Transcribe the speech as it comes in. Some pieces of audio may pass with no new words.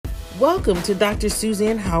Welcome to Dr.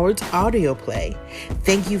 Suzanne Howard's audio play.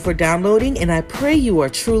 Thank you for downloading, and I pray you are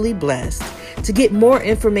truly blessed. To get more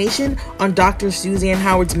information on Dr. Suzanne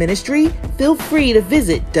Howard's ministry, feel free to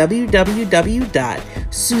visit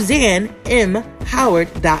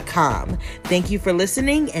www.suzannemhoward.com. Thank you for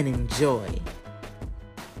listening and enjoy.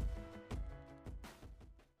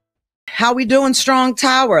 How we doing, Strong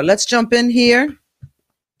Tower? Let's jump in here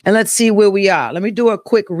and let's see where we are. Let me do a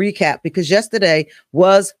quick recap because yesterday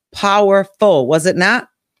was powerful, was it not?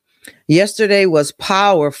 Yesterday was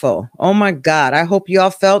powerful. Oh my God. I hope y'all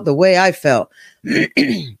felt the way I felt.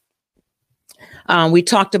 We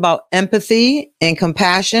talked about empathy and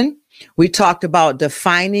compassion. We talked about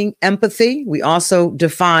defining empathy. We also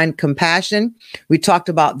defined compassion. We talked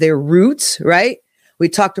about their roots, right? We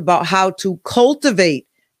talked about how to cultivate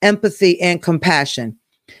empathy and compassion.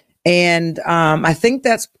 And I think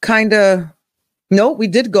that's kind of, no, we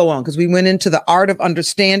did go on because we went into the art of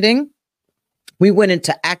understanding. We went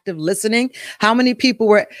into active listening. How many people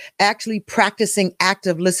were actually practicing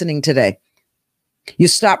active listening today? You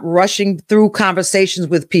stop rushing through conversations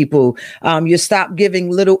with people. You stop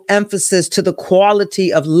giving little emphasis to the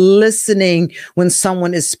quality of listening when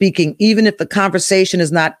someone is speaking, even if the conversation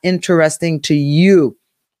is not interesting to you.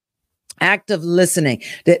 Active listening,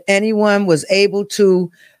 that anyone was able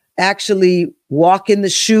to actually walk in the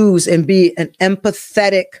shoes and be an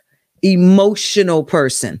empathetic, emotional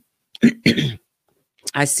person.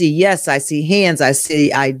 I see yes, I see hands, I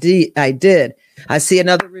see I did. I see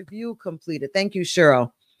another review completed. Thank you,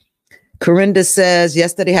 Cheryl. Corinda says,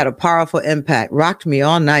 yesterday had a powerful impact. Rocked me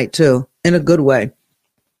all night too, in a good way.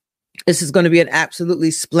 This is going to be an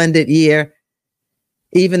absolutely splendid year.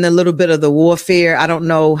 Even a little bit of the warfare. I don't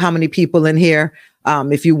know how many people in here,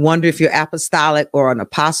 if you wonder if you're apostolic or an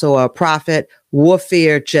apostle or a prophet,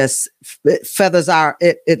 warfare just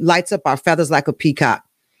it lights up our feathers like a peacock.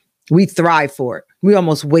 We thrive for it. We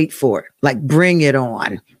almost wait for it, like bring it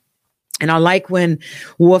on. And I like when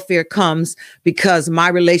warfare comes because my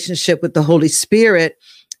relationship with the Holy Spirit,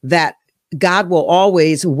 that God will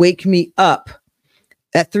always wake me up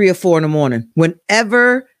at 3 or 4 in the morning.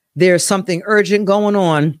 Whenever there's something urgent going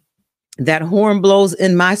on, that horn blows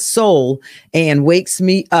in my soul and wakes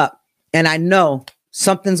me up. And I know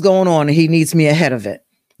something's going on and he needs me ahead of it.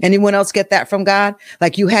 Anyone else get that from God?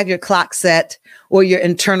 Like you have your clock set or your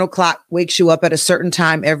internal clock wakes you up at a certain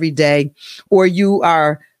time every day, or you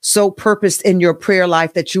are so purposed in your prayer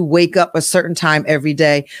life that you wake up a certain time every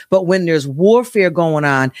day. But when there's warfare going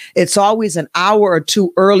on, it's always an hour or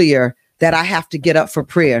two earlier that I have to get up for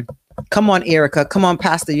prayer. Come on, Erica. Come on,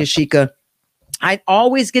 Pastor Yashika. I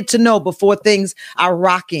always get to know before things are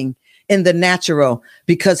rocking in the natural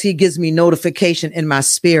because he gives me notification in my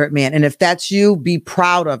spirit, man. And if that's you, be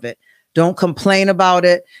proud of it. Don't complain about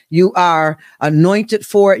it. You are anointed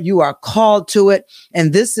for it. You are called to it.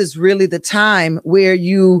 And this is really the time where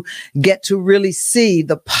you get to really see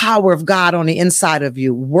the power of God on the inside of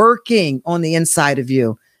you, working on the inside of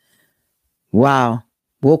you. Wow.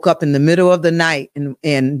 Woke up in the middle of the night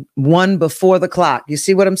and 1 before the clock. You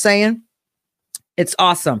see what I'm saying? It's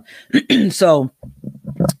awesome. So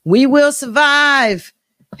we will survive.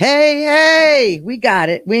 Hey, we got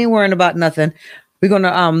it. We ain't worrying about nothing. We're going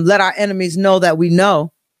to let our enemies know that we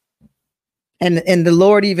know. And the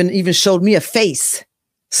Lord even showed me a face.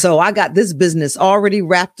 So I got this business already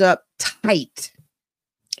wrapped up tight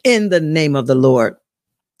in the name of the Lord.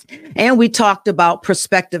 And we talked about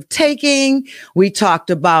perspective taking. We talked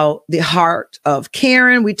about the heart of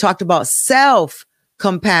caring. We talked about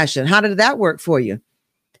self-compassion. How did that work for you?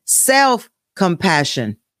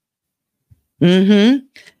 Self-compassion. And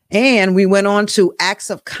we went on to acts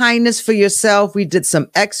of kindness for yourself. We did some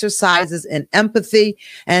exercises in empathy,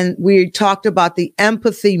 and we talked about the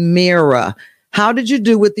empathy mirror. How did you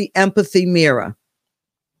do with the empathy mirror?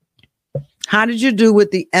 How did you do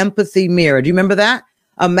with the empathy mirror? Do you remember that?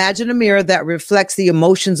 Imagine a mirror that reflects the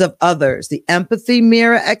emotions of others. The empathy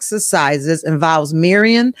mirror exercises involves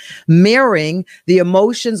mirroring the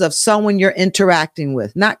emotions of someone you're interacting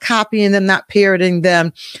with, not copying them, not parroting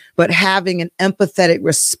them, but having an empathetic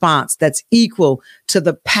response that's equal to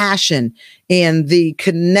the passion and the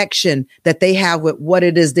connection that they have with what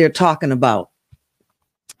it is they're talking about.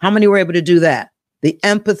 How many were able to do that? The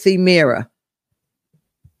empathy mirror.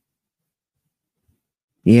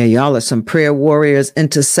 Yeah, y'all are some prayer warriors,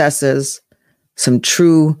 intercessors, some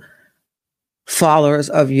true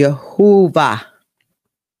followers of Yehovah.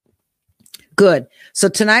 Good. So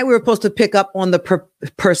tonight we were supposed to pick up on the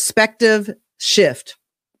perspective shift.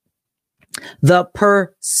 The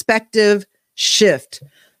perspective shift.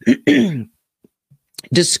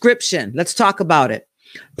 Description. Let's talk about it.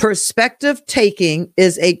 Perspective taking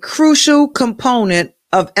is a crucial component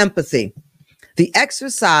of empathy. The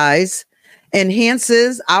exercise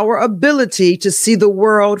enhances our ability to see the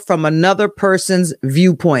world from another person's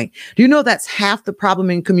viewpoint. Do you know that's half the problem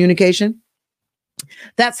in communication?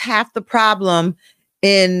 That's half the problem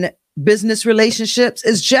in business relationships,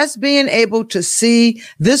 is just being able to see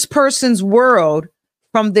this person's world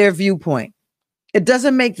from their viewpoint. It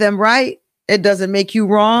doesn't make them right. It doesn't make you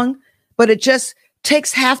wrong, but it just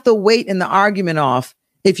takes half the weight in the argument off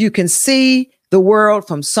if you can see the world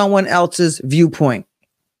from someone else's viewpoint.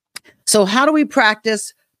 So how do we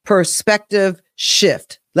practice perspective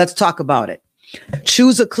shift? Let's talk about it.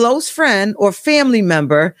 Choose a close friend or family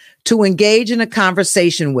member to engage in a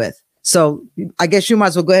conversation with. So I guess you might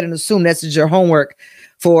as well go ahead and assume this is your homework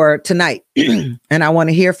for tonight. And I want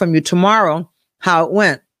to hear from you tomorrow how it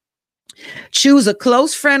went. Choose a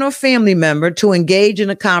close friend or family member to engage in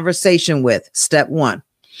a conversation with. Step 1.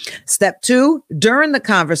 Step 2, during the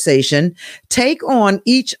conversation, take on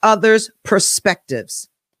each other's perspectives.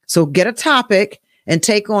 So get a topic and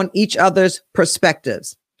take on each other's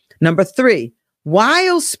perspectives. Number 3,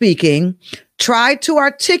 while speaking, try to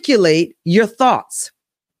articulate your thoughts,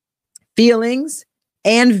 feelings,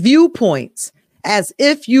 and viewpoints as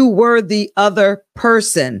if you were the other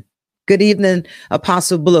person. Good evening,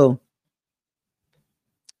 Apostle Blue.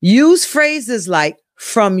 Use phrases like,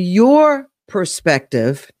 from your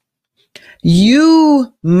perspective,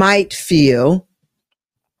 you might feel.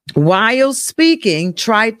 While speaking,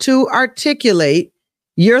 try to articulate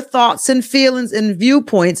your thoughts and feelings and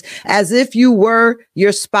viewpoints as if you were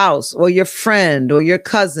your spouse or your friend or your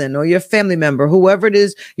cousin or your family member, whoever it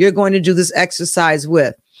is you're going to do this exercise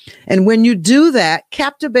with. And when you do that,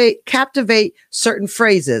 captivate certain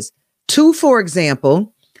phrases. 2, for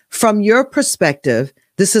example, from your perspective,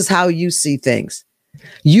 this is how you see things.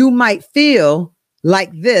 You might feel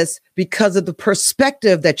like this because of the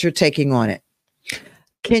perspective that you're taking on it.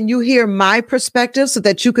 Can you hear my perspective so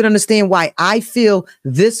that you can understand why I feel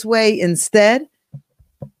this way instead?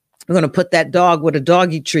 I'm going to put that dog with a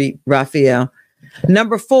doggy treat, Raphael.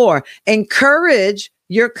 Number 4, encourage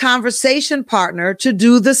your conversation partner to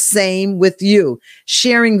do the same with you,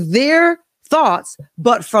 sharing their thoughts,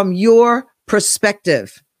 but from your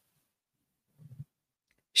perspective.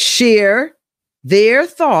 Share their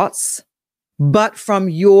thoughts, but from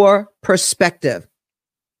your perspective.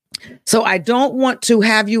 So I don't want to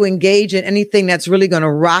have you engage in anything that's really going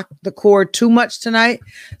to rock the cord too much tonight.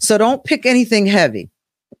 So don't pick anything heavy.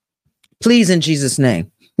 Please, in Jesus'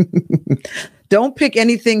 name. Don't pick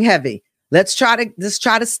anything heavy. Let's try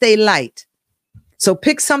to stay light. So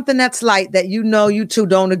pick something that's light that you know you two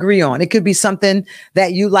don't agree on. It could be something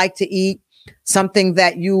that you like to eat, something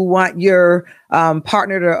that you want your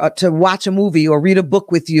partner to watch a movie or read a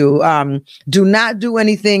book with you. Do not do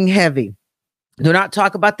anything heavy. Do not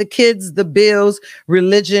talk about the kids, the bills,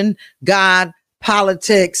 religion, God,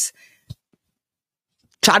 politics.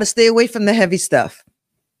 Try to stay away from the heavy stuff.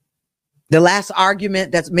 The last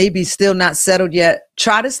argument that's maybe still not settled yet,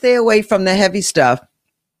 try to stay away from the heavy stuff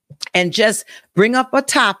and just bring up a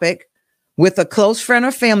topic with a close friend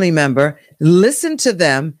or family member, listen to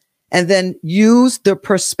them, and then use the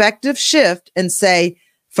perspective shift and say,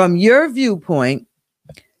 from your viewpoint,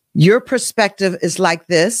 your perspective is like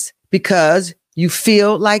this because you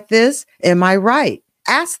feel like this. Am I right?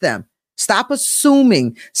 Ask them. Stop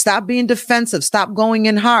assuming. Stop being defensive. Stop going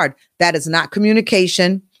in hard. That is not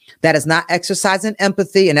communication. That is not exercising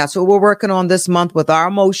empathy. And that's what we're working on this month with our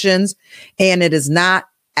emotions. And it is not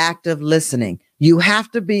active listening. You have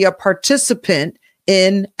to be a participant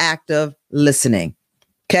in active listening.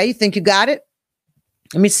 Okay. You think you got it?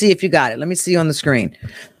 Let me see if you got it. Let me see on the screen.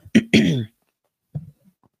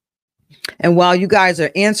 And while you guys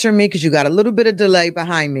are answering me, because you got a little bit of delay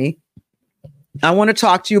behind me, I want to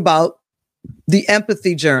talk to you about the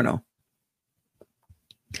empathy journal.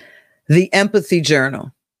 The empathy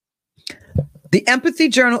journal. The empathy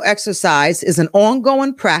journal exercise is an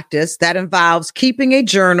ongoing practice that involves keeping a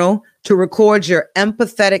journal to record your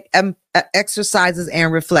empathetic exercises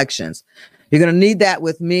and reflections. You're going to need that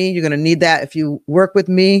with me. You're going to need that if you work with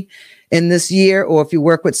me in this year or if you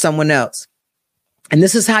work with someone else. And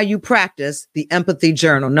this is how you practice the empathy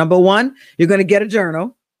journal. Number 1, you're going to get a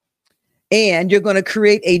journal and you're going to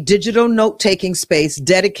create a digital note-taking space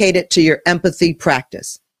dedicated to your empathy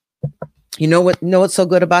practice. You know what's so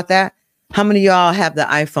good about that? How many of y'all have the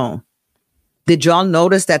iPhone? Did y'all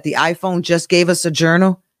notice that the iPhone just gave us a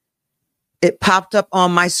journal? It popped up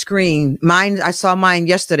on my screen. I saw mine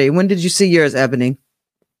yesterday. When did you see yours, Ebony?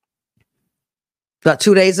 About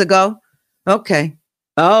 2 days ago? Okay.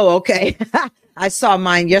 Oh, okay. I saw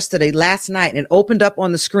mine last night, and it opened up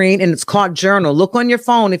on the screen, and it's called Journal. Look on your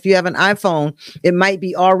phone. If you have an iPhone, it might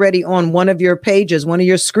be already on one of your pages, one of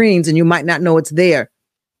your screens, and you might not know it's there.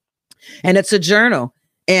 And it's a journal.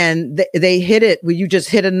 And they hit it where you just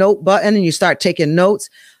hit a note button and you start taking notes.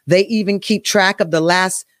 They even keep track of the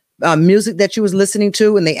last music that you was listening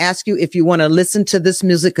to, and they ask you if you want to listen to this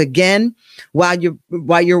music again while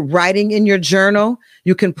you're writing in your journal.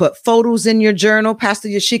 You can put photos in your journal. Pastor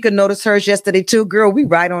Yashika noticed hers yesterday too. Girl, we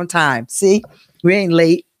right on time. See, we ain't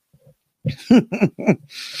late.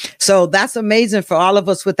 So that's amazing for all of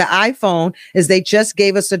us with the iPhone, is they just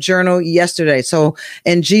gave us a journal yesterday. So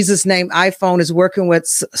in Jesus' name, iPhone is working with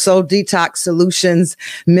Soul Detox Solutions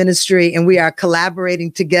Ministry, and we are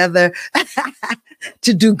collaborating together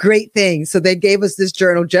to do great things. So they gave us this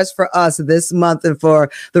journal just for us this month and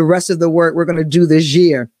for the rest of the work we're going to do this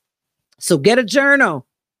year. So get a journal.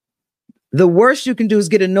 The worst you can do is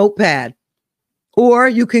get a notepad. Or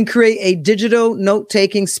you can create a digital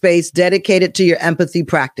note-taking space dedicated to your empathy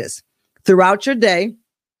practice. Throughout your day,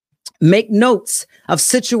 make notes of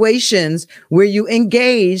situations where you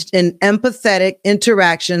engaged in empathetic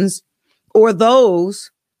interactions or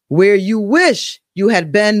those where you wish you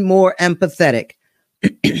had been more empathetic.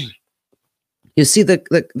 You see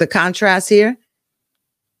the contrast here?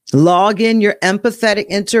 Log in your empathetic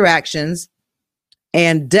interactions.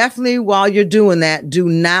 And definitely while you're doing that, do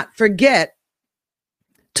not forget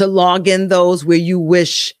to log in those where you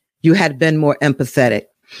wish you had been more empathetic.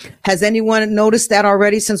 Has anyone noticed that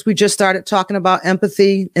already since we just started talking about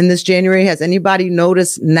empathy in this January? Has anybody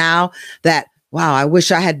noticed now that, wow, I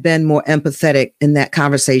wish I had been more empathetic in that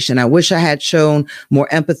conversation. I wish I had shown more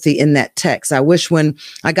empathy in that text. I wish when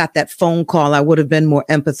I got that phone call, I would have been more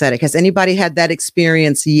empathetic. Has anybody had that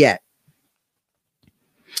experience yet?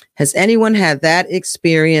 Has anyone had that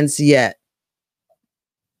experience yet?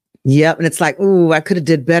 Yep. And it's like, ooh, I could have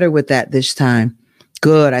did better with that this time.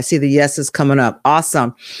 Good. I see the yeses coming up.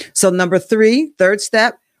 Awesome. So number 3, third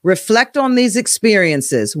step, reflect on these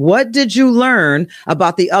experiences. What did you learn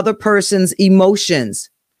about the other person's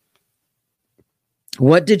emotions?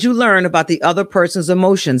 What did you learn about the other person's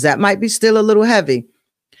emotions? That might be still a little heavy.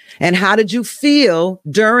 And how did you feel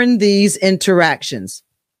during these interactions?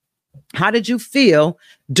 How did you feel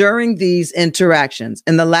during these interactions?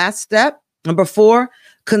 And the last step, number 4,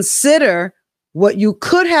 consider what you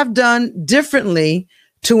could have done differently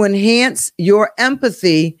to enhance your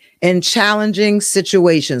empathy in challenging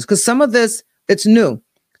situations. Because some of this, it's new.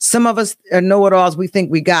 Some of us are know-it-alls. We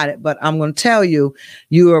think we got it. But I'm going to tell you,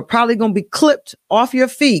 you are probably going to be clipped off your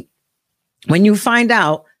feet when you find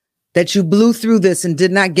out that you blew through this and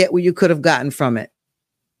did not get what you could have gotten from it.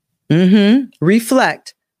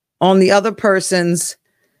 Reflect on the other person's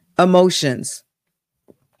emotions.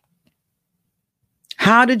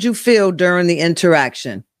 How did you feel during the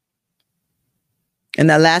interaction? And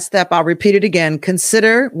the last step, I'll repeat it again.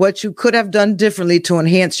 Consider what you could have done differently to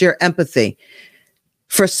enhance your empathy.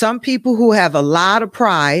 For some people who have a lot of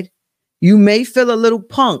pride, you may feel a little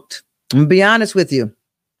punked. I'm gonna be honest with you.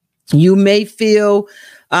 You may feel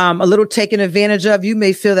a little taken advantage of. You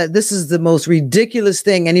may feel that this is the most ridiculous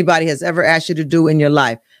thing anybody has ever asked you to do in your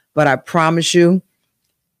life. But I promise you,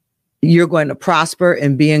 you're going to prosper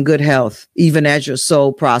and be in good health, even as your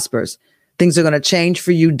soul prospers. Things are going to change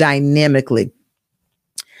for you dynamically.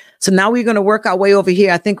 So now we're going to work our way over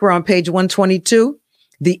here. I think we're on page 122.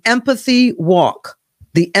 The empathy walk.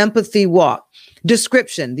 The empathy walk.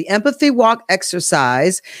 Description. The empathy walk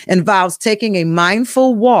exercise involves taking a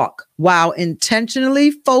mindful walk while intentionally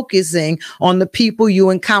focusing on the people you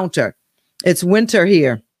encounter. It's winter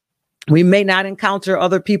here. We may not encounter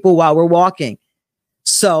other people while we're walking.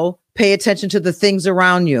 So pay attention to the things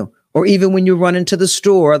around you, or even when you run into the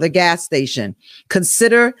store or the gas station.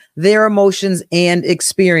 Consider their emotions and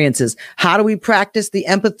experiences. How do we practice the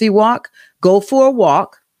empathy walk? Go for a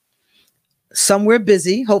walk somewhere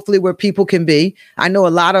busy, hopefully where people can be. I know a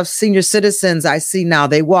lot of senior citizens I see now,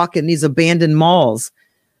 they walk in these abandoned malls.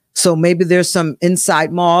 So maybe there's some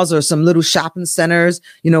inside malls or some little shopping centers,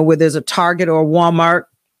 where there's a Target or a Walmart.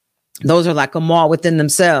 Those are like a mall within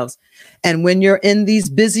themselves. And when you're in these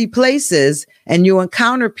busy places and you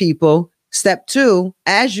encounter people, step 2,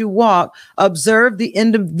 as you walk, observe the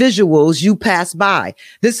individuals you pass by.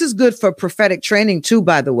 This is good for prophetic training too,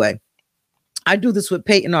 by the way. I do this with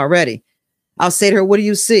Peyton already. I'll say to her, what do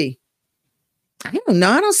you see? I don't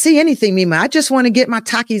know. I don't see anything, Mima. I just want to get my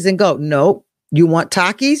Takis and go. No, you want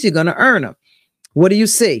Takis? You're going to earn them. What do you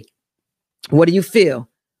see? What do you feel?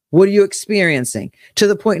 What are you experiencing? To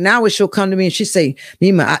the point now where she'll come to me and she say,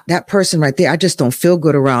 Mima, that person right there, I just don't feel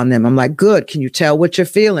good around them. I'm like, good. Can you tell what you're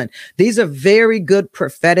feeling? These are very good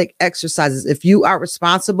prophetic exercises. If you are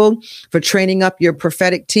responsible for training up your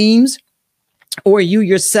prophetic teams, or you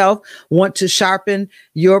yourself want to sharpen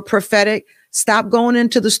your prophetic, stop going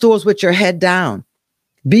into the stores with your head down.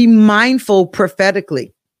 Be mindful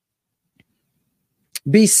prophetically.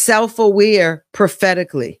 Be self-aware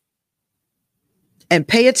prophetically. And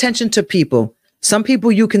pay attention to people. Some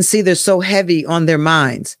people you can see they're so heavy on their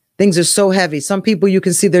minds. Things are so heavy. Some people you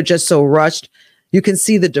can see they're just so rushed. You can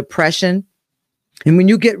see the depression. And when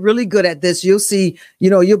you get really good at this, you'll see,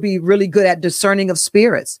 you'll be really good at discerning of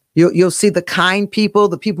spirits. You'll see the kind people,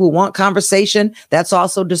 the people who want conversation. That's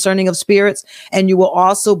also discerning of spirits. And you will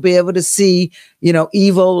also be able to see,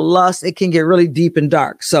 evil, lust. It can get really deep and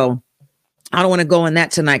dark. So I don't want to go in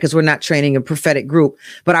that tonight because we're not training a prophetic group.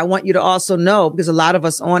 But I want you to also know, because a lot of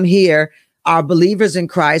us on here are believers in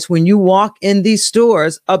Christ. When you walk in these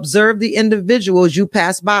stores, observe the individuals you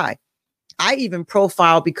pass by. I even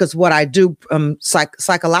profile because what I do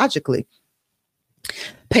psychologically.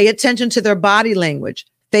 Pay attention to their body language,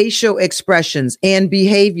 facial expressions, and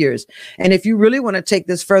behaviors. And if you really want to take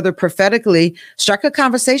this further prophetically, strike a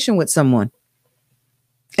conversation with someone.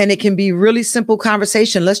 And it can be really simple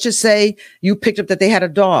conversation. Let's just say you picked up that they had a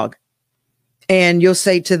dog and you'll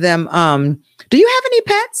say to them, do you have any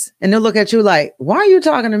pets? And they'll look at you like, why are you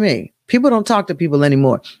talking to me? People don't talk to people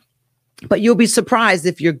anymore. But you'll be surprised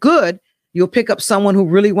if you're good. You'll pick up someone who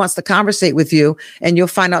really wants to conversate with you and you'll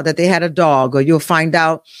find out that they had a dog, or you'll find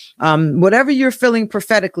out whatever you're feeling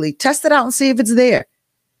prophetically, test it out and see if it's there.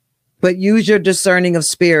 But use your discerning of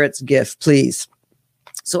spirits gift, please.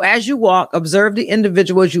 So as you walk, observe the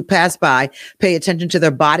individuals you pass by, pay attention to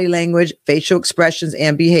their body language, facial expressions,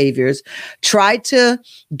 and behaviors. Try to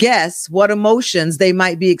guess what emotions they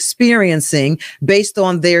might be experiencing based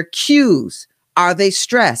on their cues. Are they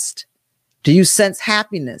stressed? Do you sense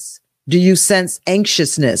happiness? Do you sense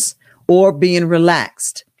anxiousness or being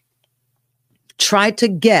relaxed? Try to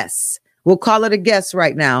guess. We'll call it a guess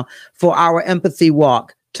right now for our empathy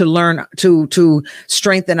walk, to learn to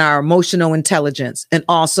strengthen our emotional intelligence and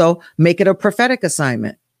also make it a prophetic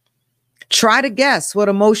assignment. Try to guess what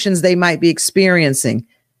emotions they might be experiencing.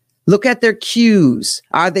 Look at their cues.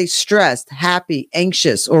 Are they stressed, happy,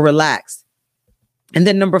 anxious, or relaxed? And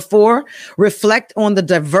then number 4, reflect on the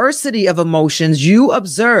diversity of emotions you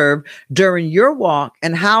observe during your walk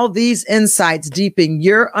and how these insights deepen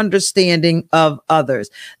your understanding of others.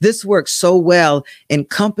 This works so well in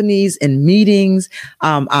companies and meetings.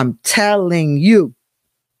 I'm telling you,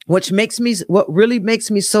 what really makes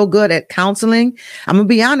me so good at counseling. I'm going to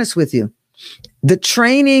be honest with you. The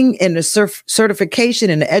training and the certification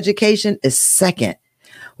and the education is second.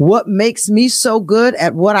 What makes me so good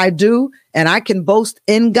at what I do, and I can boast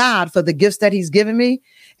in God for the gifts that he's given me,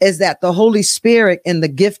 is that the Holy Spirit and the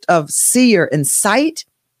gift of seer and sight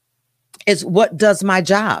is what does my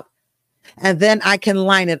job. And then I can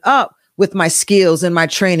line it up with my skills and my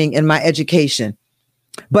training and my education.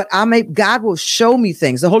 But God will show me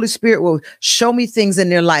things. The Holy Spirit will show me things in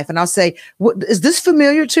their life. And I'll say, is this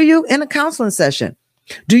familiar to you in a counseling session?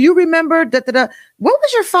 Do you remember what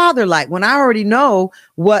was your father like? When I already know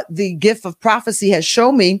what the gift of prophecy has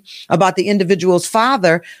shown me about the individual's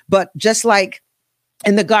father, but just like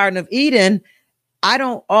in the Garden of Eden, I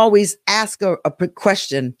don't always ask a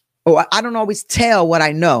question, or I don't always tell what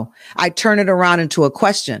I know. I turn it around into a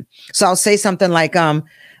question. So I'll say something like,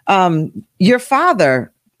 your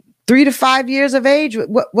father, 3 to 5 years of age,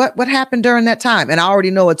 what happened during that time? And I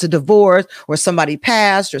already know it's a divorce or somebody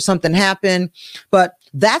passed or something happened, but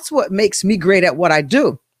that's what makes me great at what I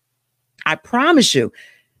do. I promise you,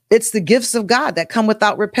 it's the gifts of God that come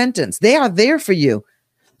without repentance. They are there for you.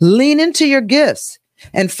 Lean into your gifts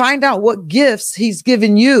and find out what gifts he's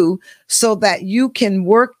given you so that you can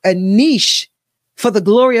work a niche for the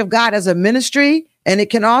glory of God as a ministry. And it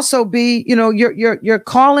can also be, your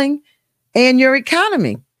calling and your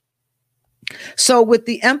economy. So with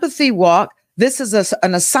the empathy walk, this is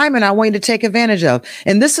an assignment I want you to take advantage of.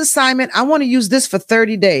 And this assignment, I want to use this for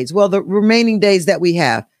 30 days. Well, the remaining days that we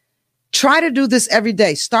have. Try to do this every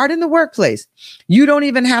day. Start in the workplace. You don't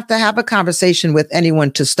even have to have a conversation with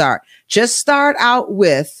anyone to start. Just start out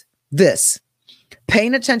with this.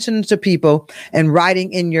 Paying attention to people and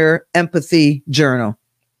writing in your empathy journal.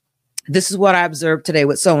 This is what I observed today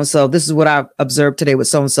with so-and-so. This is what I observed today with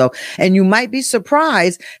so-and-so. And you might be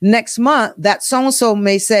surprised next month that so-and-so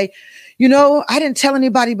may say, I didn't tell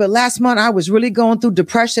anybody, but last month I was really going through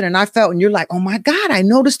depression and I felt, and you're like, oh my God, I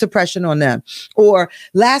noticed depression on them. Or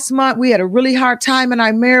last month we had a really hard time in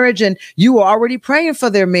our marriage and you were already praying for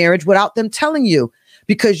their marriage without them telling you,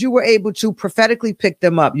 because you were able to prophetically pick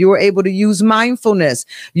them up. You were able to use mindfulness.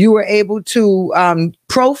 You were able to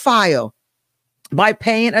profile by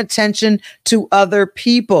paying attention to other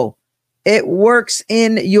people. It works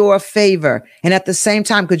in your favor. And at the same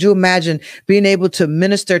time, could you imagine being able to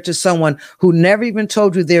minister to someone who never even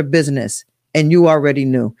told you their business and you already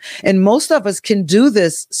knew? And most of us can do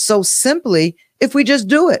this so simply if we just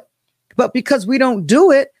do it. But because we don't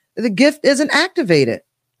do it, the gift isn't activated.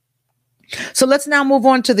 So let's now move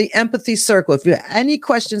on to the empathy circle. If you have any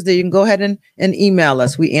questions there, you can go ahead and email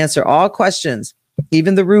us. We answer all questions,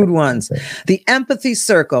 even the rude ones. The empathy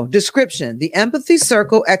circle description. The empathy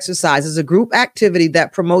circle exercise is a group activity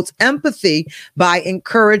that promotes empathy by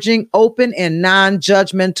encouraging open and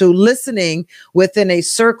non-judgmental listening within a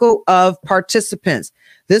circle of participants.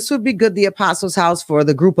 This would be good, the Apostles' House, for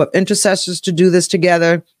the group of intercessors to do this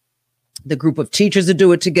together, the group of teachers to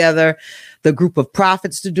do it together, the group of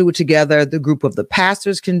prophets to do it together, the group of the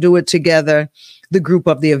pastors can do it together, the group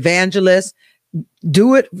of the evangelists.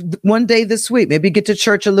 Do it one day this week. Maybe get to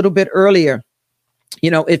church a little bit earlier.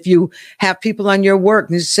 If you have people on your work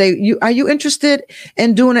and you say, are you interested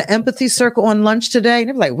in doing an empathy circle on lunch today? And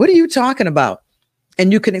they're like, what are you talking about?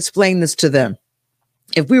 And you can explain this to them.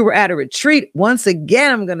 If we were at a retreat, once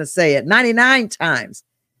again, I'm going to say it 99 times.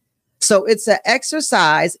 So it's an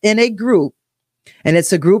exercise in a group, and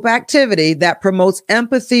it's a group activity that promotes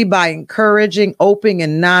empathy by encouraging open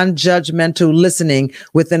and non-judgmental listening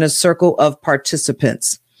within a circle of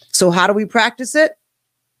participants. So how do we practice it?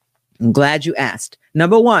 I'm glad you asked.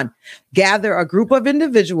 Number one, gather a group of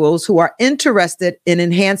individuals who are interested in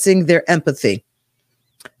enhancing their empathy.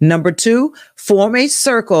 Number two, form a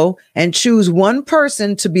circle and choose one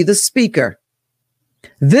person to be the speaker.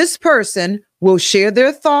 This person will share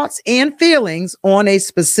their thoughts and feelings on a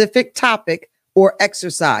specific topic or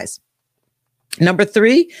exercise. Number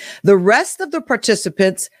three, the rest of the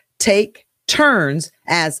participants take turns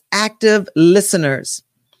as active listeners,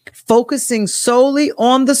 focusing solely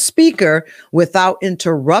on the speaker without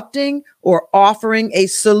interrupting or offering a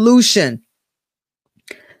solution.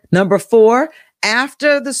 Number four,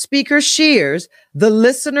 after the speaker shares, the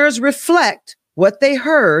listeners reflect what they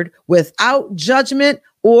heard without judgment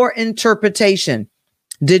or interpretation.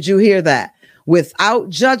 Did you hear that? Without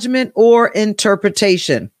judgment or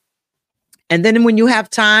interpretation. And then when you have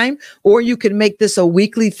time, or you can make this a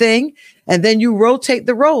weekly thing, and then you rotate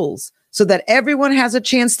the roles so that everyone has a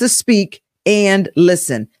chance to speak and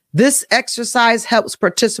listen. This exercise helps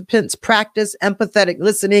participants practice empathetic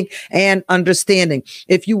listening and understanding.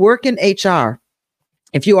 If you work in HR,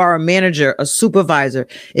 if you are a manager, a supervisor,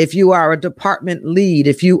 if you are a department lead,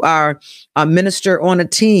 if you are a minister on a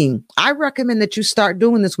team, I recommend that you start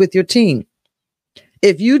doing this with your team.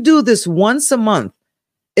 If you do this once a month,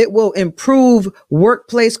 it will improve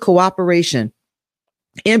workplace cooperation.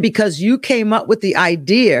 And because you came up with the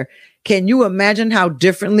idea, can you imagine how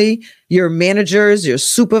differently your managers, your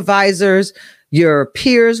supervisors, your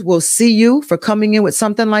peers will see you for coming in with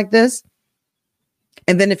something like this?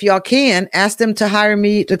 And then if y'all can, ask them to hire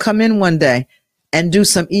me to come in one day and do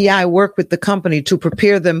some EI work with the company to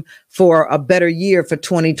prepare them for a better year for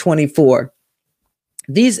 2024.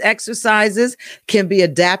 These exercises can be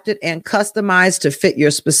adapted and customized to fit your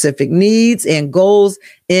specific needs and goals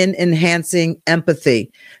in enhancing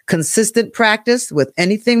empathy. Consistent practice with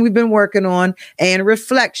anything we've been working on and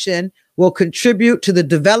reflection will contribute to the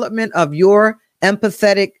development of your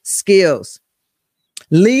empathetic skills,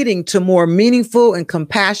 leading to more meaningful and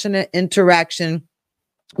compassionate interaction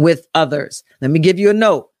with others. Let me give you a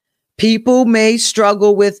note. People may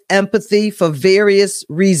struggle with empathy for various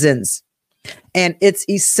reasons. And it's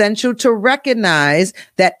essential to recognize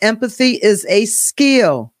that empathy is a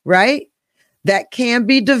skill, right? That can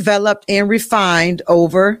be developed and refined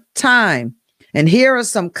over time. And here are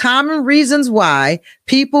some common reasons why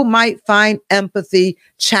people might find empathy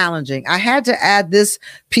challenging. I had to add this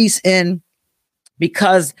piece in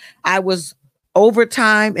because I was over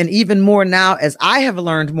time, and even more now as I have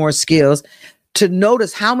learned more skills, to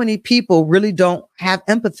notice how many people really don't have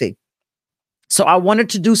empathy. So I wanted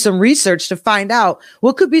to do some research to find out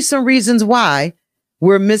what could be some reasons why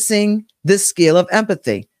we're missing this skill of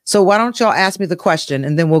empathy. So why don't y'all ask me the question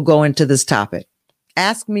and then we'll go into this topic.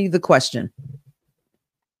 Ask me the question.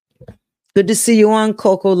 Good to see you on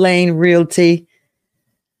Coco Lane Realty.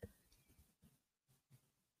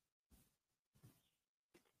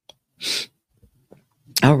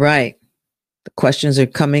 All right. The Questions are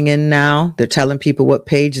coming in now. They're telling people what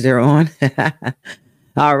page they're on.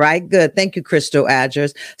 All right, good. Thank you, Crystal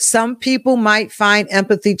Adgers. Some people might find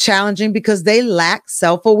empathy challenging because they lack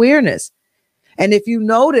self-awareness. And if you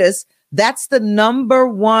notice, that's the number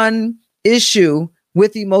one issue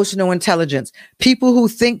with emotional intelligence. People who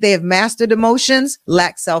think they have mastered emotions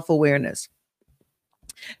lack self-awareness.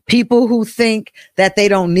 People who think that they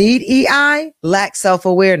don't need EI lack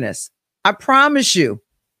self-awareness. I promise you,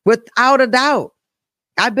 without a doubt,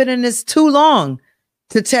 I've been in this too long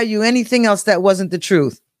to tell you anything else that wasn't the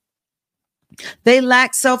truth. They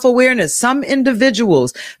lack self-awareness. Some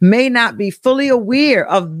individuals may not be fully aware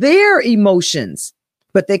of their emotions,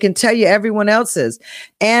 but they can tell you everyone else's,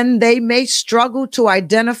 and they may struggle to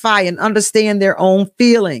identify and understand their own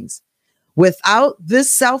feelings. Without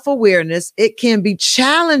this self-awareness, it can be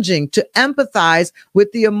challenging to empathize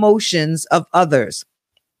with the emotions of others.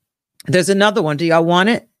 There's another one. Do y'all want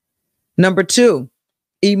it? Number 2,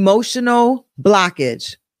 emotional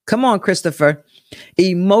blockage. Come on, Christopher.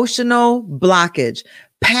 Emotional blockage.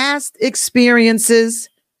 Past experiences,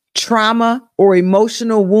 trauma, or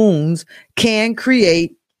emotional wounds can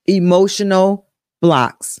create emotional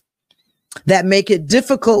blocks that make it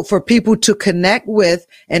difficult for people to connect with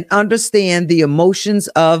and understand the emotions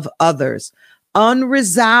of others.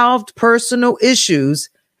 Unresolved personal issues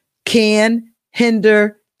can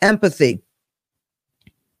hinder empathy.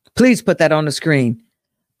 Please put that on the screen.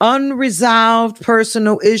 Unresolved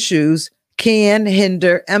personal issues can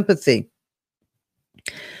hinder empathy.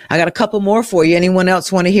 I got a couple more for you. Anyone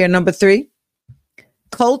else want to hear number 3?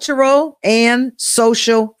 Cultural and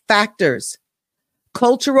social factors.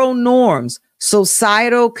 Cultural norms,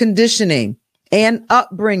 societal conditioning, and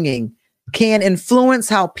upbringing can influence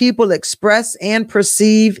how people express and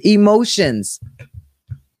perceive emotions.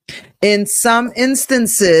 In some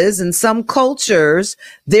instances, in some cultures,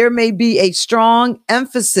 there may be a strong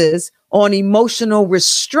emphasis on emotional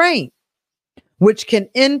restraint, which can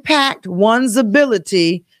impact one's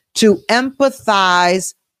ability to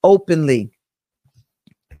empathize openly.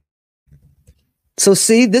 So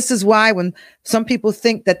see, this is why when some people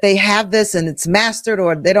think that they have this and it's mastered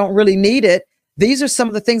or they don't really need it, these are some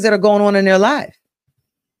of the things that are going on in their life.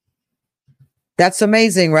 That's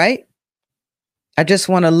amazing, right? I just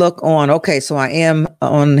want to look on. Okay, so I am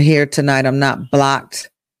on here tonight. I'm not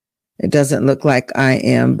blocked. It doesn't look like I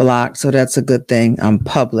am blocked. So that's a good thing. I'm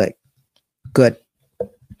public. Good.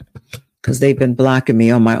 Because they've been blocking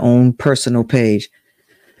me on my own personal page.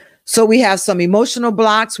 So we have some emotional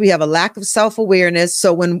blocks. We have a lack of self-awareness.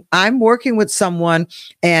 So when I'm working with someone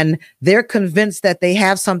and they're convinced that they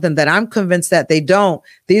have something that I'm convinced that they don't,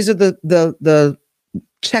 these are the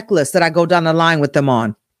checklists that I go down the line with them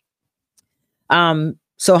on.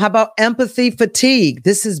 So how about empathy fatigue?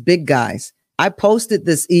 This is big, guys. I posted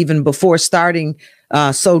this even before starting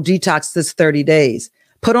So Detox this 30 days.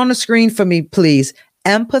 Put on the screen for me, please.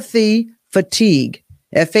 Empathy fatigue.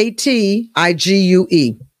 Fatigue.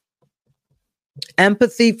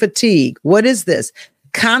 Empathy fatigue. What is this?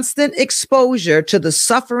 Constant exposure to the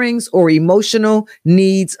sufferings or emotional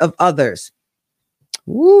needs of others.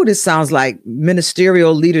 Ooh, this sounds like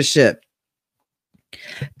ministerial leadership.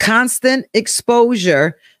 Constant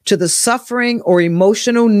exposure to the suffering or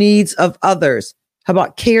emotional needs of others. How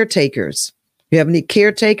about caretakers? You have any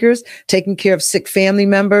caretakers taking care of sick family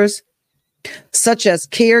members? Such as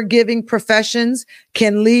caregiving professions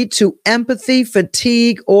can lead to empathy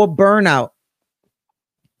fatigue or burnout.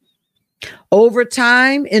 Over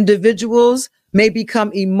time, individuals may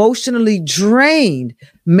become emotionally drained,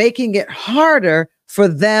 making it harder for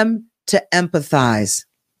them to empathize.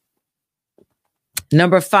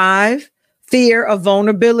 Number 5, fear of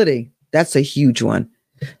vulnerability. That's a huge one.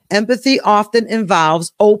 Empathy often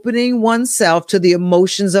involves opening oneself to the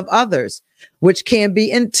emotions of others, which can be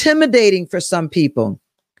intimidating for some people.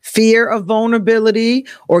 Fear of vulnerability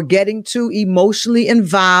or getting too emotionally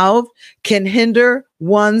involved can hinder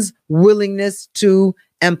one's willingness to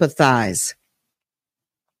empathize.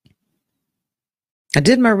 I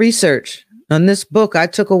did my research on this book. I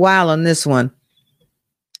took a while on this one.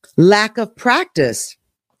 Lack of practice.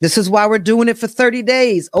 This is why we're doing it for 30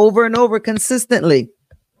 days, over and over consistently.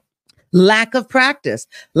 Lack of practice.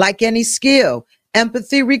 Like any skill,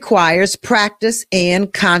 empathy requires practice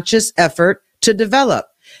and conscious effort to develop.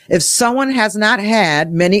 If someone has not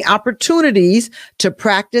had many opportunities to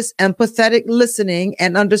practice empathetic listening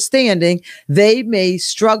and understanding, they may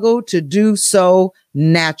struggle to do so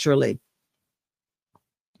naturally.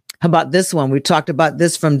 How about this one? We talked about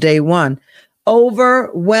this from day one.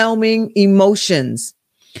 Overwhelming emotions.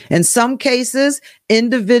 In some cases,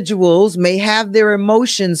 individuals may have their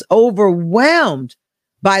emotions overwhelmed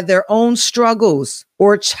by their own struggles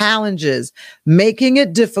or challenges, making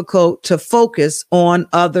it difficult to focus on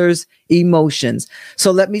others' emotions.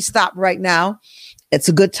 So let me stop right now. It's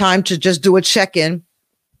a good time to just do a check-in.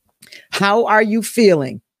 How are you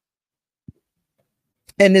feeling?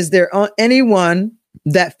 And is there anyone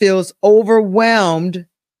that feels overwhelmed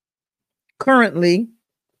currently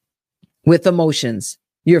with emotions?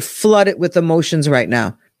 You're flooded with emotions right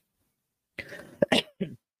now.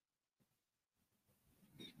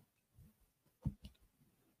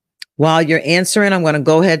 While you're answering, I'm going to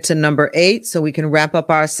go ahead to number 8 so we can wrap up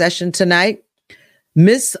our session tonight.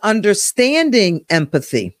 Misunderstanding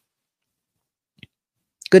empathy.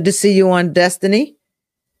 Good to see you on Destiny.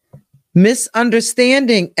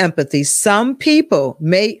 Misunderstanding empathy. Some people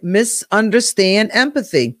may misunderstand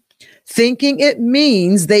empathy, thinking it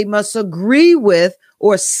means they must agree with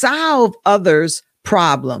or solve others'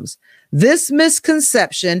 problems. This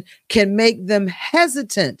misconception can make them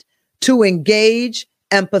hesitant to engage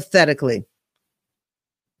empathetically.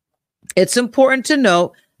 It's important to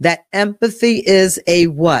note that empathy is a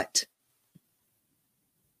what?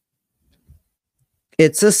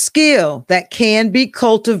 It's a skill that can be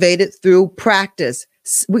cultivated through practice.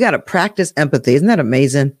 We got to practice empathy. Isn't that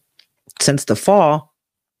amazing? Since the fall,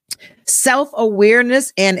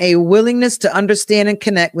 self-awareness and a willingness to understand and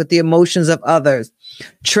connect with the emotions of others.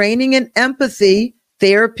 Training in empathy,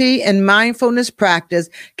 therapy, and mindfulness practice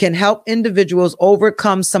can help individuals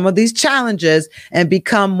overcome some of these challenges and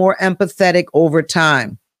become more empathetic over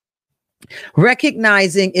time.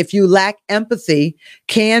 Recognizing if you lack empathy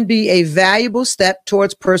can be a valuable step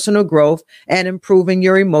towards personal growth and improving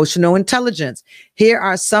your emotional intelligence. Here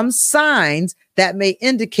are some signs that may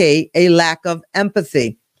indicate a lack of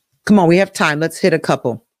empathy. Come on, we have time. Let's hit a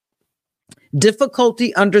couple.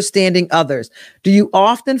 Difficulty understanding others. Do you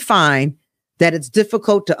often find that it's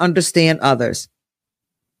difficult to understand others?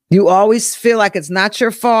 You always feel like it's not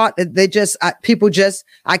your fault.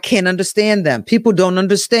 I can't understand them. People don't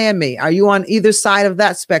understand me. Are you on either side of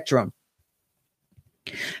that spectrum?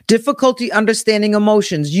 Difficulty understanding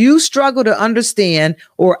emotions. You struggle to understand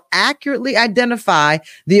or accurately identify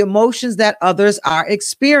the emotions that others are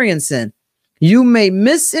experiencing. You may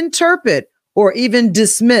misinterpret or even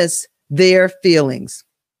dismiss their feelings.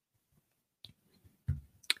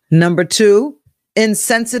 Number 2,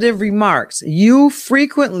 insensitive remarks. You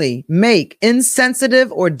frequently make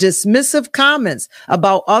insensitive or dismissive comments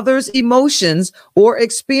about others' emotions or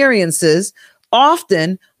experiences,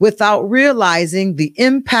 often without realizing the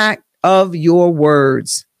impact of your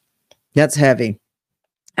words. That's heavy.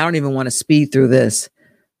 I don't even want to speed through this.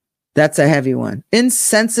 That's a heavy one.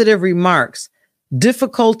 Insensitive remarks,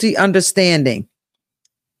 difficulty understanding.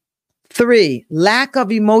 3, lack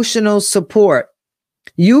of emotional support.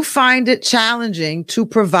 You find it challenging to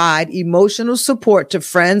provide emotional support to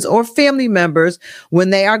friends or family members when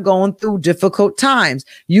they are going through difficult times.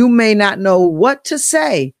 You may not know what to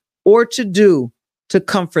say or to do to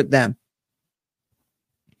comfort them.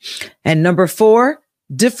 And number 4,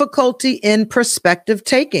 difficulty in perspective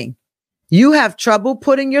taking. You have trouble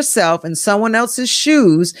putting yourself in someone else's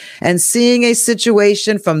shoes and seeing a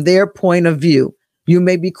situation from their point of view. You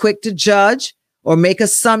may be quick to judge or make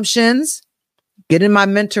assumptions. Get in my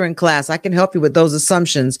mentoring class. I can help you with those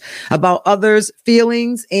assumptions about others'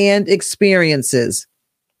 feelings and experiences.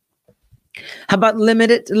 How about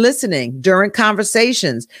limited listening during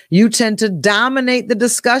conversations? You tend to dominate the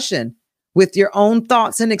discussion with your own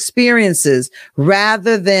thoughts and experiences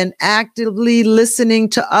rather than actively listening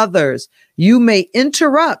to others. You may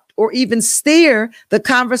interrupt or even steer the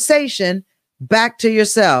conversation back to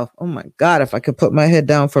yourself. Oh my God, if I could put my head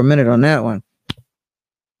down for a minute on that one.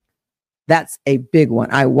 That's a big one.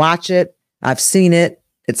 I watch it. I've seen it.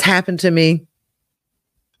 It's happened to me.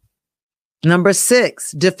 Number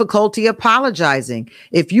 6, difficulty apologizing.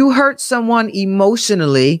 If you hurt someone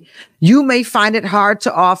emotionally, you may find it hard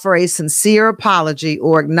to offer a sincere apology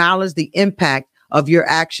or acknowledge the impact of your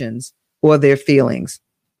actions or their feelings.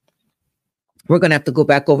 We're going to have to go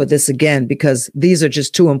back over this again because these are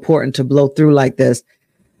just too important to blow through like this.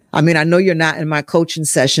 I mean, I know you're not in my coaching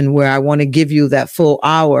session where I want to give you that full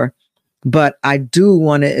hour, but I do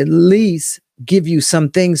want to at least give you some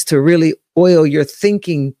things to really oil your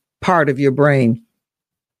thinking part of your brain.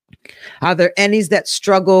 Are there any that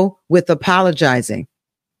struggle with apologizing?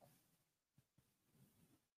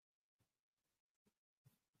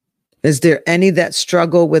 Is there any that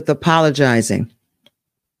struggle with apologizing?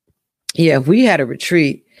 Yeah, if we had a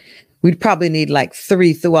retreat, we'd probably need like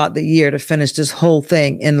 3 throughout the year to finish this whole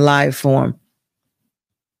thing in live form.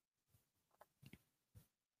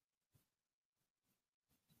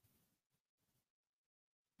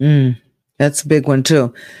 That's a big one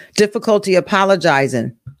too. Difficulty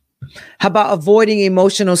apologizing. How about avoiding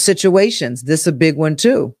emotional situations? This is a big one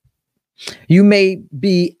too. You may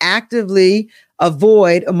be actively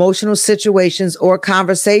avoid emotional situations or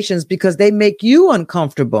conversations because they make you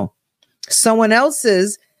uncomfortable. Someone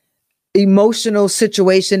else's emotional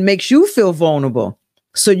situation makes you feel vulnerable.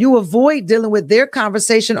 So you avoid dealing with their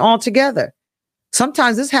conversation altogether.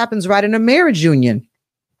 Sometimes this happens right in a marriage union.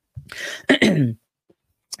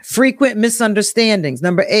 Frequent misunderstandings.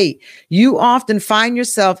 Number 8, you often find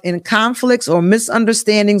yourself in conflicts or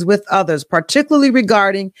misunderstandings with others, particularly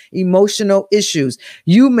regarding emotional issues.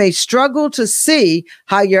 You may struggle to see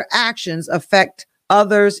how your actions affect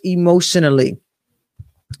others emotionally.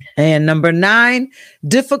 And number 9,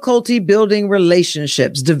 difficulty building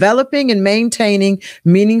relationships. Developing and maintaining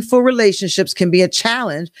meaningful relationships can be a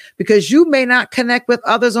challenge because you may not connect with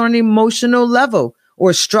others on an emotional level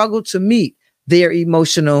or struggle to meet their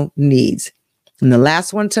emotional needs. And the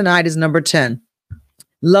last one tonight is number 10,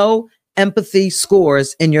 low empathy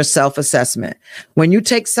scores in your self-assessment. When you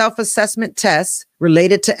take self-assessment tests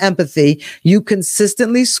related to empathy, you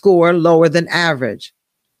consistently score lower than average.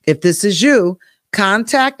 If this is you,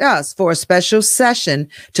 contact us for a special session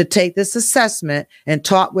to take this assessment and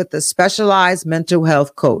talk with a specialized mental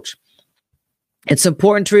health coach. It's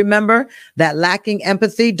important to remember that lacking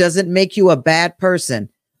empathy doesn't make you a bad person,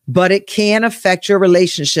 but it can affect your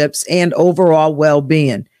relationships and overall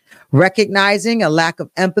well-being. Recognizing a lack of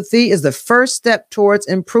empathy is the first step towards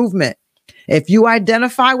improvement. If you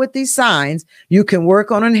identify with these signs, you can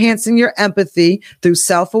work on enhancing your empathy through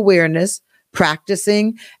self-awareness,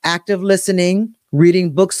 practicing active listening,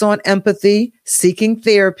 reading books on empathy, seeking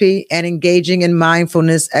therapy, and engaging in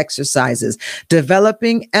mindfulness exercises.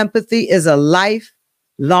 Developing empathy is a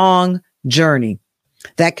lifelong journey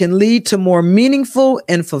that can lead to more meaningful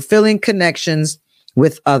and fulfilling connections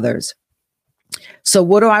with others. So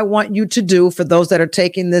what do I want you to do for those that are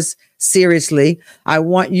taking this seriously? I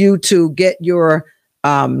want you to get your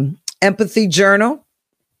empathy journal.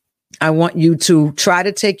 I want you to try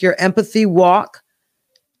to take your empathy walk.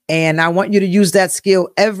 And I want you to use that skill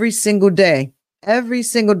every single day. Every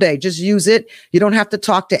single day. Just use it. You don't have to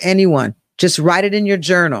talk to anyone. Just write it in your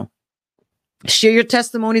journal. Share your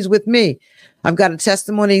testimonies with me. I've got a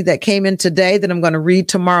testimony that came in today that I'm going to read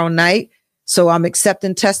tomorrow night. So I'm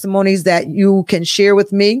accepting testimonies that you can share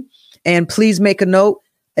with me. And please make a note,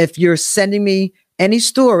 if you're sending me any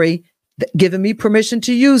story, giving me permission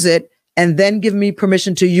to use it, and then give me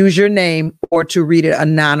permission to use your name or to read it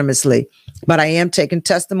anonymously. But I am taking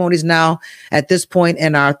testimonies now at this point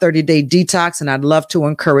in our 30-day detox, and I'd love to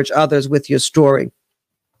encourage others with your story.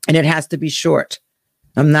 And it has to be short.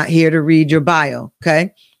 I'm not here to read your bio,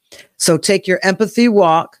 okay? So take your empathy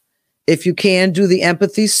walk. If you can, do the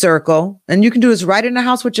empathy circle. And you can do this right in the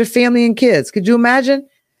house with your family and kids. Could you imagine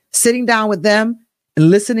sitting down with them and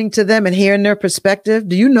listening to them and hearing their perspective?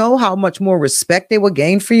 Do you know how much more respect they will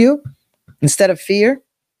gain for you instead of fear?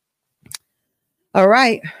 All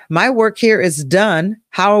right. My work here is done.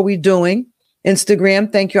 How are we doing?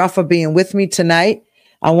 Instagram, thank you all for being with me tonight.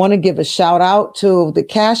 I want to give a shout out to the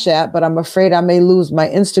Cash App, but I'm afraid I may lose my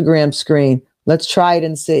Instagram screen. Let's try it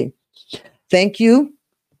and see. Thank you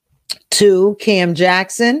to Cam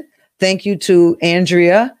Jackson. Thank you to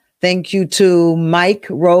Andrea. Thank you to Mike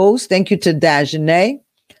Rose. Thank you to Dajanay.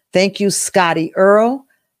 Thank you, Scotty Earl.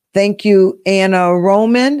 Thank you, Anna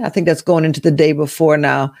Roman. I think that's going into the day before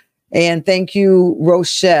now. And thank you,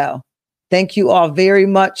 Rochelle. Thank you all very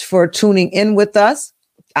much for tuning in with us.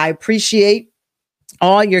 I appreciate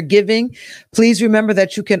all your giving. Please remember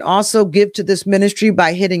that you can also give to this ministry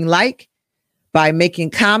by hitting like, by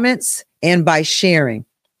making comments, and by sharing.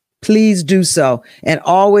 Please do so. And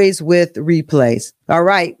always with replays. All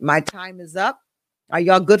right. My time is up. Are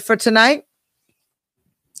y'all good for tonight?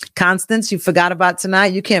 Constance, you forgot about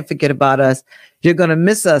tonight. You can't forget about us. You're going to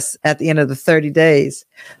miss us at the end of the 30 days.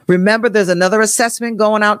 Remember, there's another assessment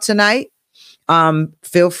going out tonight.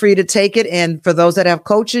 Feel free to take it. And for those that have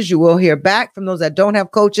coaches, you will hear back. From those that don't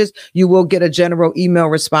have coaches, you will get a general email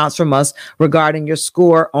response from us regarding your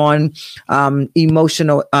score on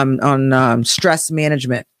emotional, stress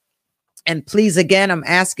management. And please, again, I'm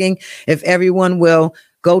asking if everyone will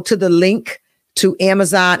go to the link to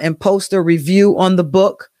Amazon and post a review on the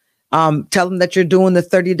book. Tell them that you're doing the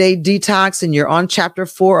 30-day detox and you're on chapter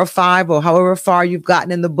 4 or 5 or however far you've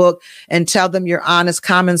gotten in the book, and tell them your honest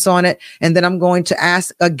comments on it. And then I'm going to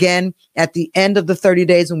ask again at the end of the 30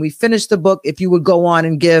 days when we finish the book, if you would go on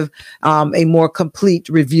and give a more complete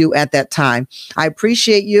review at that time. I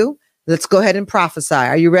appreciate you. Let's go ahead and prophesy.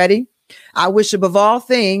 Are you ready? I wish above all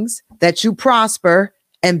things that you prosper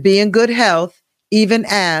and be in good health, even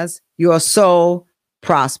as your soul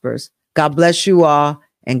prospers. God bless you all,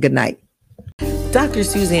 and good night. Dr.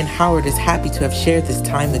 Suzanne Howard is happy to have shared this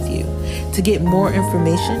time with you. To get more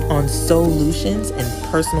information on solutions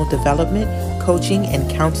and personal development, coaching, and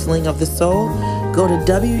counseling of the soul, go to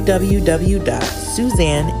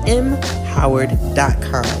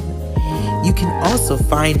www.suzannemhoward.com. You can also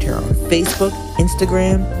find her on Facebook,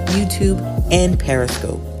 Instagram, YouTube, and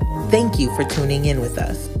Periscope. Thank you for tuning in with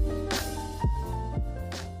us.